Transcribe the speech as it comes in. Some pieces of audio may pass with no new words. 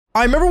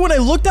I remember when I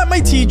looked at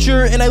my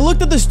teacher and I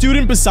looked at the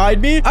student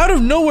beside me, out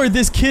of nowhere,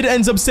 this kid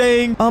ends up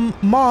saying,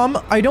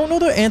 Mom, I don't know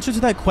the answer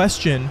to that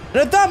question. And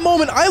at that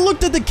moment, I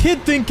looked at the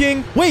kid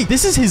thinking, wait,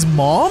 this is his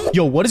mom?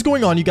 Yo, what is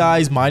going on, you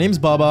guys? My name's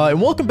Baba,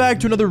 and welcome back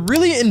to another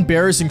really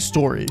embarrassing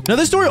story. Now,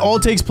 this story all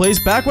takes place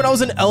back when I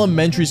was in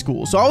elementary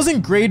school. So I was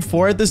in grade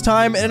 4 at this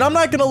time, and I'm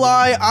not gonna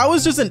lie, I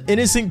was just an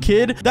innocent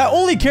kid that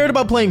only cared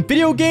about playing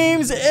video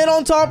games, and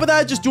on top of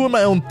that, just doing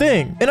my own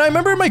thing. And I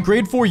remember in my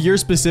grade 4 year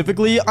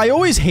specifically, I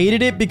always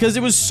hated it because it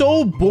was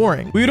so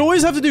boring. We would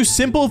always have to do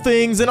simple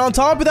things, and on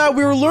top of that,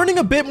 we were learning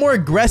a bit more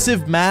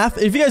aggressive math.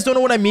 If you guys don't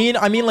know what I mean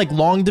like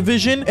long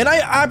division, and I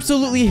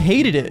absolutely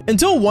hated it.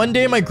 Until one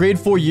day in my grade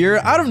 4 year,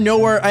 out of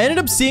nowhere, I ended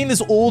up seeing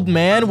this old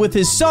man with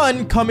his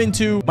son come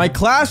into my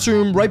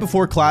classroom right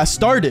before class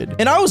started.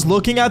 And I was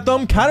looking at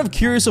them, kind of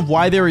curious of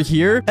why they were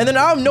here. And then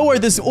out of nowhere,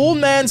 this old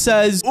man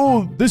says,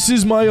 "Oh, this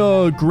is my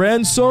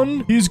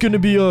grandson. He's gonna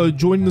be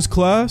joining this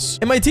class."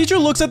 And my teacher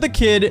looks at the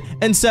kid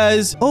and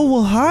says, "Oh,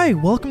 well, hi,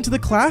 welcome to the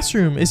classroom.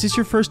 Is this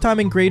your first time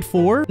in grade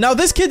 4? Now,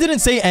 this kid didn't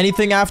say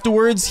anything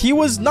afterwards. He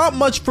was not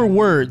much for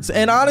words.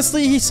 And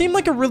honestly, he seemed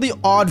like a really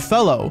odd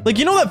fellow. Like,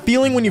 you know that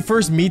feeling when you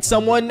first meet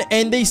someone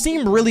and they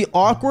seem really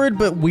awkward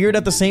but weird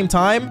at the same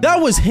time? That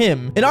was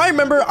him. And I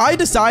remember I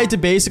decided to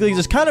basically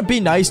just kind of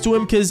be nice to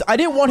him because I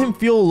didn't want him to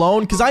feel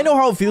alone because I know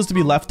how it feels to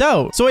be left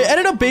out. So I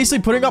ended up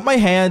basically putting up my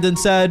hand and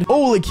said,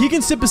 "Oh, like he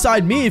can sit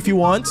beside me if he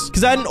wants."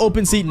 Because I had an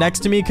open seat next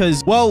to me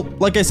because, well,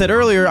 like I said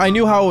earlier, I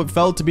knew how it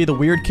felt to be the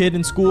weird kid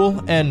in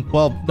school. And,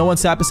 well, no one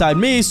sat beside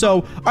me,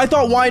 so I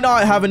thought, why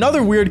not have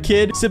another weird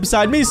kid sit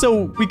beside me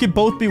so we could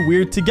both be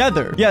weird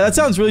together? Yeah, that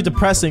sounds really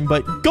depressing,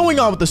 but going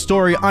on with the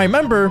story, I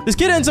remember this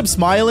kid ends up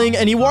smiling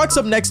and he walks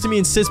up next to me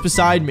and sits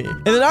beside me.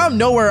 And then out of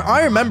nowhere,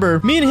 I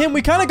remember me and him,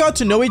 we kind of got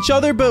to know each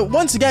other, but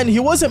once again, he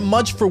wasn't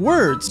much for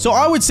words. So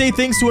I would say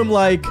things to him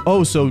like,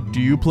 "Oh, so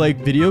do you play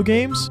video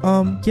games?"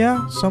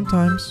 Yeah,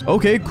 sometimes."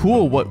 "Okay,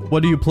 cool.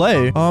 What do you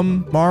play?"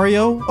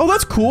 Mario." "Oh,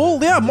 that's cool.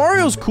 Yeah,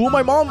 Mario's cool.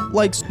 My mom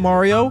likes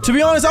Mario." To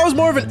be honest, I was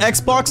more of an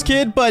Xbox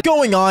kid, but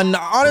going on,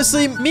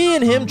 honestly, me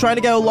and him trying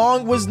to get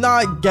along was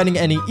not getting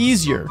any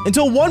easier.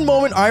 Until one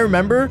moment I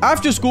remember,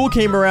 after school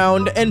came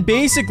around, and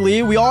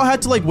basically we all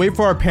had to like wait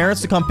for our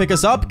parents to come pick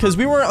us up because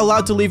we weren't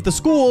allowed to leave the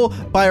school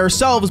by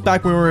ourselves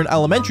back when we were in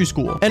elementary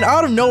school. And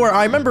out of nowhere,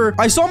 I remember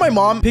I saw my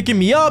mom picking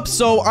me up,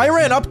 so I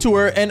ran up to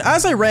her, and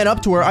as I ran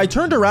up to her, I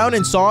turned around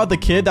and saw the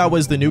kid that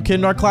was the new kid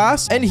in our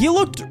class, and he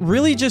looked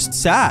really just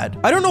sad.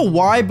 I don't know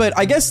why, but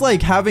I guess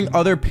like having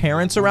other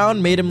parents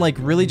around made him like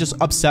really just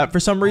upset for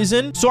some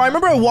reason. So I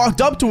remember I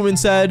walked up to him and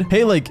said,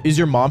 "Hey, like, is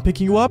your mom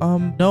picking you up?"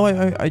 No,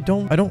 I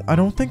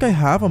don't think I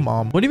have a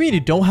mom." "What do you mean you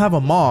don't have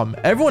a mom?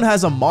 Everyone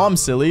has a mom,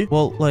 silly."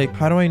 "Well, like,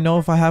 how do I know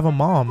if I have a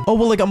mom?" "Oh,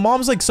 well, like a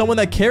mom's like someone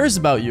that cares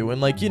about you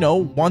and like, you know,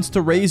 wants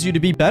to raise you to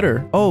be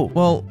better." "Oh,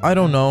 well, I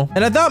don't know."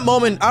 And at that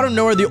moment, out of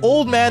nowhere, the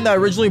old man that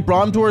originally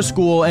brought him to our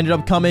school ended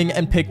up coming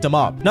and picked him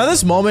up. Now,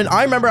 this moment,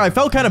 I remember I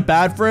felt kind of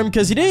bad for him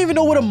because he didn't even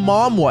know what a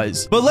mom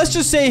was. But let's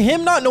just say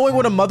him not knowing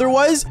what a mother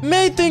was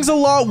made things a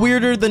lot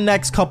weirder the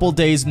next couple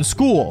days in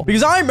school.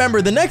 Because I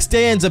remember the next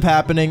day ends up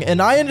happening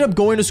and I ended up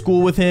going to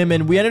school with him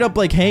and we ended up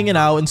like hanging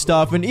out and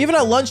stuff. And even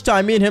at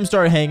lunchtime, me and him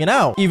started hanging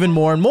out even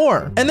more and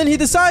more. And then he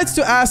decides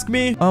to ask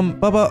me,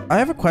 Baba, I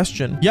have a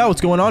question." "Yeah,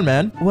 what's going on,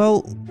 man?"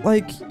 "Well,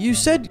 like, you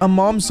said a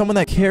mom's someone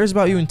that cares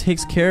about you and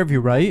takes care of you,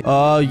 right?"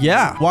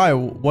 Yeah. "Why?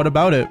 What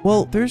about it?"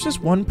 "Well, there's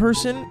just one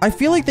person. I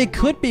feel like they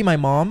could be my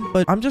mom,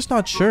 but I'm just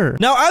not sure."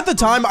 Now, at the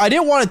time, I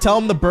didn't want to tell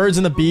him the birds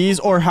and the bees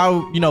or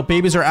how, you know,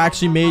 babies are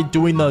actually made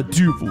doing the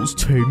devil's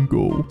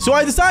tango. So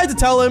I decided to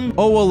tell him,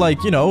 "Oh, well,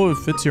 like, you know,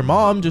 if it's your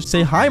mom, just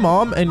say hi,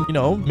 mom, and, you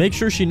know, make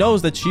sure she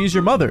knows that she's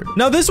your mother."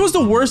 Now, this was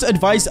the worst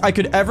advice I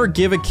could ever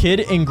give a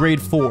kid in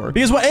grade 4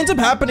 because what ends up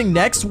happening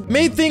next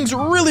made things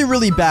really,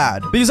 really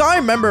bad. Because I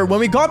remember when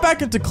we got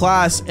back into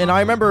class and I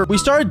remember we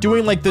started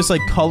doing like this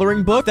like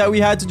coloring book that we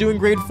had to do in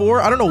grade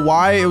 4. I don't know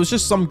why. It was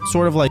just some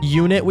sort of like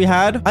unit we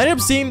had. I ended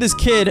up seeing this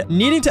kid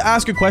needing to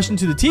ask a question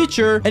to the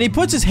teacher and he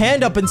puts his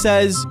hand up and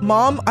says,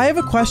 "Mom, I have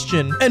a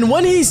question." And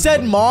when he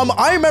said mom,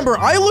 I remember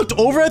I looked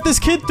over at this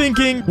kid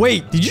thinking,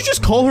 wait, did you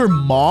just call her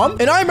mom?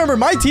 And I remember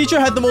my teacher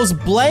had the most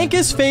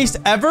blankest face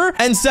ever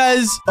and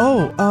says,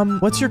 "Oh,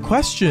 what's your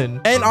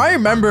question?" And I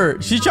remember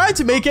she tried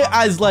to make it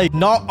as like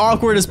not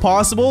awkward as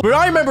possible, but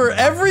I remember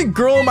every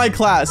girl in my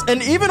class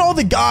and even all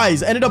the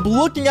guys ended up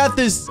looking at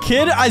this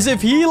kid as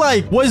if he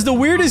like was the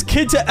weirdest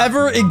kid to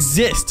ever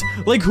exist.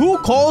 Like, who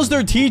calls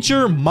their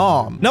teacher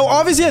mom? Now,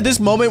 obviously at this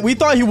moment, we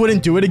thought he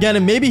wouldn't do it again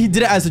and maybe he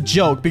did it as a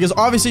joke because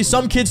obviously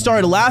some kids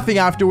started laughing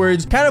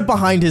afterwards kind of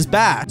behind his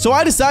back. So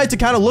I decided to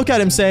kind of look at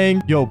him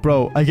saying, "Yo,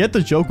 bro, I get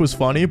the joke was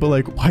funny, but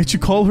like, why'd you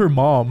call her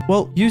mom?"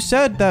 "Well, you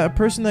said that a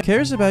person that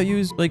cares about you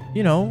is like,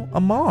 you know,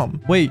 a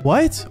mom." "Wait,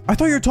 what? I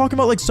thought you were talking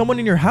about like someone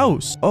in your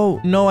house." "Oh,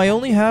 no, I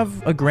only have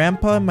a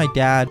grandpa and my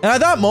dad." And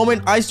at that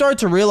moment, I started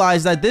to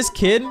realize that this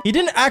kid, he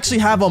didn't actually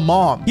have a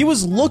mom. He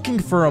was looking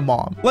for a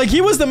mom. Like,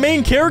 he was the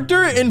main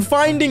character in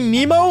Finding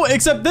Nemo,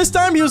 except this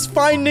time he was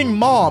finding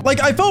mom.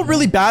 Like, I felt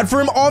really bad for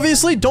him,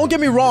 obviously, don't get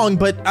me wrong,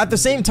 but at the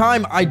same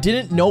time, I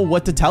didn't know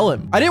what to tell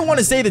him. I didn't want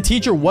to say the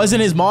teacher wasn't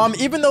his mom,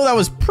 even though that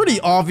was pretty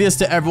obvious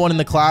to everyone in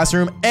the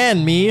classroom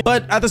and me.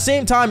 But at the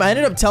same time, I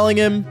ended up telling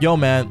him, yo,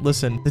 man,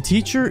 listen, the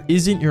teacher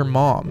isn't your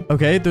mom,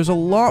 okay? There's a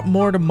lot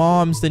more to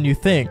moms than you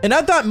think. And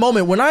at that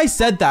moment, when I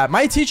said that,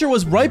 my teacher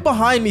was right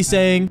behind me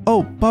saying,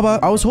 oh, Baba,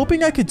 I was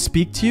hoping I could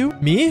speak to you.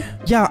 Me?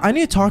 Yeah, I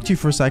need to talk to you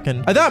for a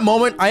second. At that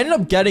moment, I ended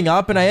up getting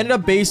up and I ended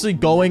up basically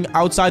going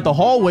outside the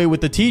hallway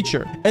with the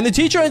teacher. And the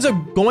teacher ends up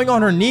going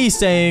on her knees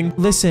saying,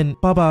 listen,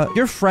 Baba,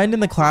 your friend in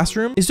the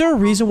classroom, is there a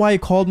reason why he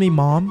called me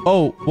mom?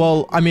 Oh,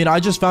 well, I mean, I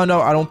just found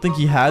out I don't think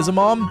he has a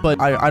mom,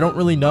 but I don't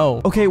really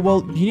know. Okay,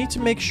 well, you need to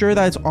make sure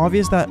that it's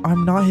obvious that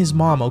I'm not his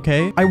mom,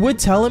 okay? I would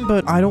tell him,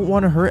 but I don't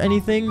want to hurt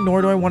anything,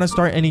 nor do I want to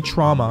start any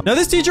trauma. Now,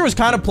 this teacher was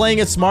kind of playing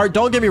it smart,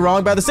 don't get me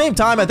wrong, but at the same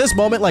time, at this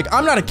moment, like,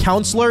 I'm not a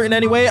counselor in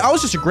any way. I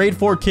was just a grade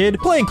 4 kid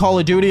playing Call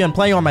of Duty and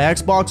playing on my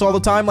Xbox all the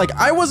time. Like,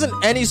 I wasn't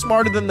any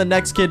smarter than the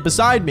next kid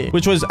beside me,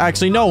 which was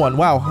actually no one.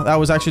 Wow, that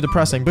was actually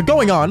depressing. But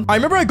going on, I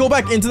remember I go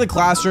back into the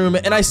classroom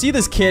and I see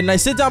this kid and I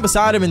sit down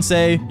beside him and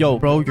say, yo,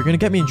 bro, you're gonna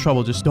get me in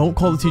trouble. Just don't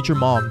call the teacher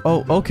mom.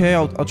 Oh, okay,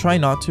 I'll try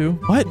not to.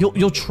 What?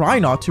 You'll try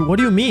not to? What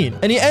do you mean?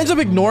 And he ends up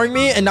ignoring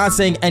me and not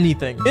saying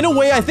anything. In a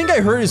way, I think I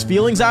hurt his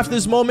feelings after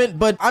this moment,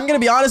 but I'm gonna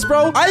be honest,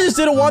 bro. I just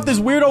didn't want this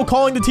weirdo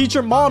calling the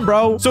teacher mom,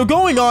 bro. So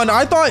going on,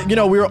 I thought, you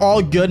know, we were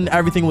all good and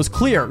everything was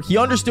clear. He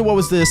understood what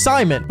was the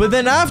assignment. But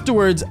then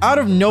afterwards, out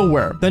of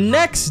nowhere, the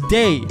next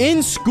day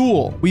in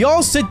school, we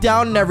all sit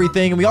down and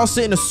everything, and we all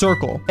sit in a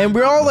circle. And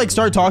we all like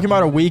start talking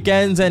about our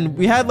weekends, and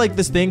we had like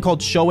this thing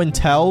called show and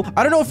tell.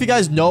 I don't know if you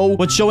guys know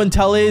what show and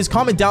tell is.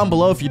 Comment down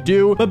below if you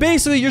do. But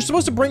basically, you're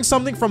supposed to bring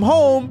something from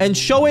home and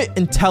show it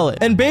and tell it.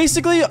 And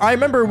basically, I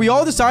remember we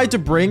all decided to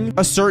bring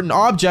a certain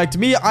object.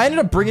 Me, I ended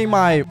up bringing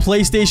my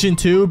PlayStation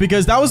 2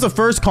 because that was the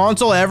first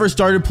console I ever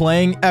started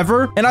playing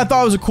ever. And I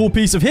thought it was a cool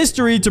piece of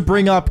history to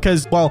bring up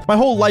because, well, my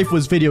whole life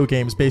was video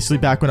games basically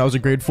back when I was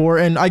in grade 4.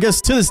 And I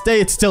guess to this day,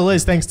 it still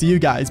is thanks to you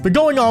guys. But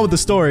going on with the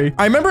story,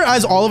 I remember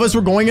as all of us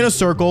were going in a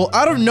circle,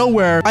 out of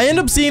nowhere, I end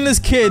up seeing this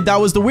kid that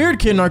was the weird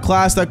kid in our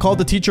class that called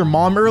the teacher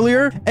mom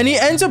earlier. And he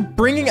ends up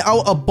bringing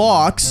out a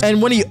box.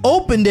 And when he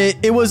opened it,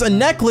 it was a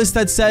necklace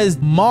that says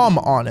mom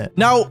on it.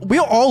 Now, we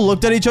all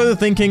looked at each other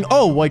thinking,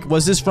 oh, like,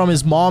 was this from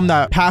his mom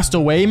that passed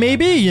away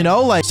maybe? You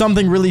know, like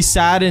something really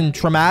sad and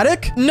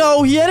traumatic?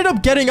 No, he ended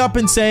up getting up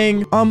and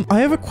saying, I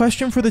have a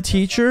question for the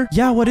teacher.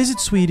 Yeah, what is it,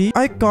 sweetie?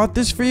 I got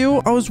this for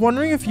you. I was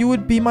wondering if you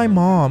would be my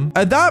mom.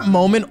 At that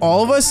moment,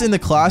 all of us in the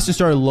class just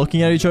started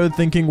looking at each other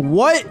thinking,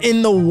 what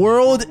in the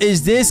world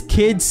is this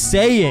kid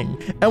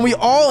saying? And we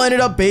all ended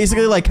up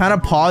basically like kind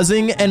of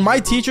pausing, and my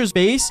teacher's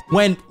face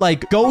went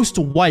like ghost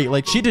white.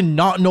 Like she did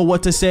not know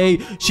what to say.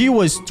 She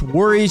was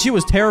worried. She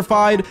was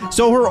terrified.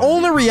 So her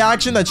only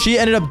reaction that she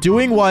ended up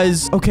doing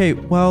was, okay,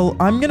 well,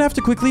 I'm gonna have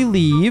to quickly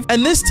leave.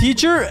 And this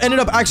teacher ended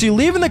up actually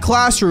leaving the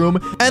classroom,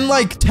 and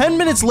like 10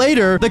 minutes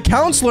later, the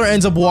counselor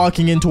ends up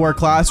walking into our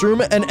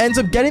classroom and ends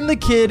up getting the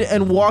kid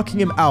and walking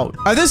him out.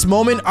 At this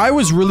moment, I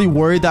was really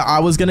worried that I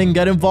was gonna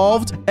get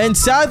involved, and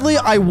sadly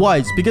I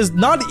was, because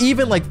not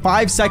even like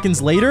 5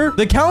 seconds later,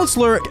 the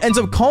counselor ends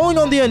up calling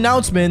on the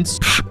announcements.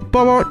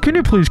 Baba, can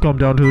you please come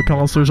down to the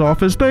counselor's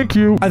office? Thank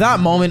you. At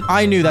that moment,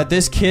 I knew that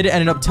this kid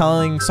ended up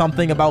telling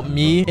something about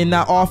me in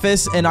that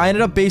office, and I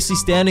ended up basically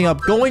standing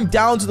up, going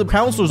down to the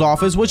counselor's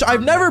office, which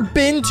I've never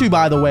been to,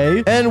 by the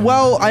way. And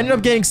well, I ended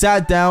up getting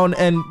sat down,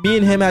 and me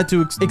and him had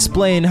to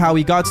explain how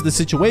he got to the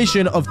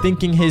situation of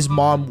thinking his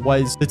mom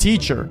was the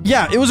teacher.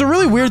 Yeah, it was a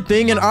really weird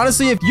thing, and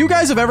honestly, if you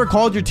guys have ever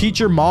called your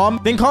teacher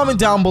mom, then comment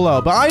down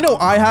below. But I know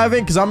I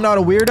haven't because I'm not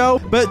a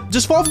weirdo, but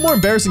just follow for more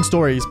embarrassing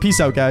stories. Peace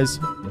out, guys.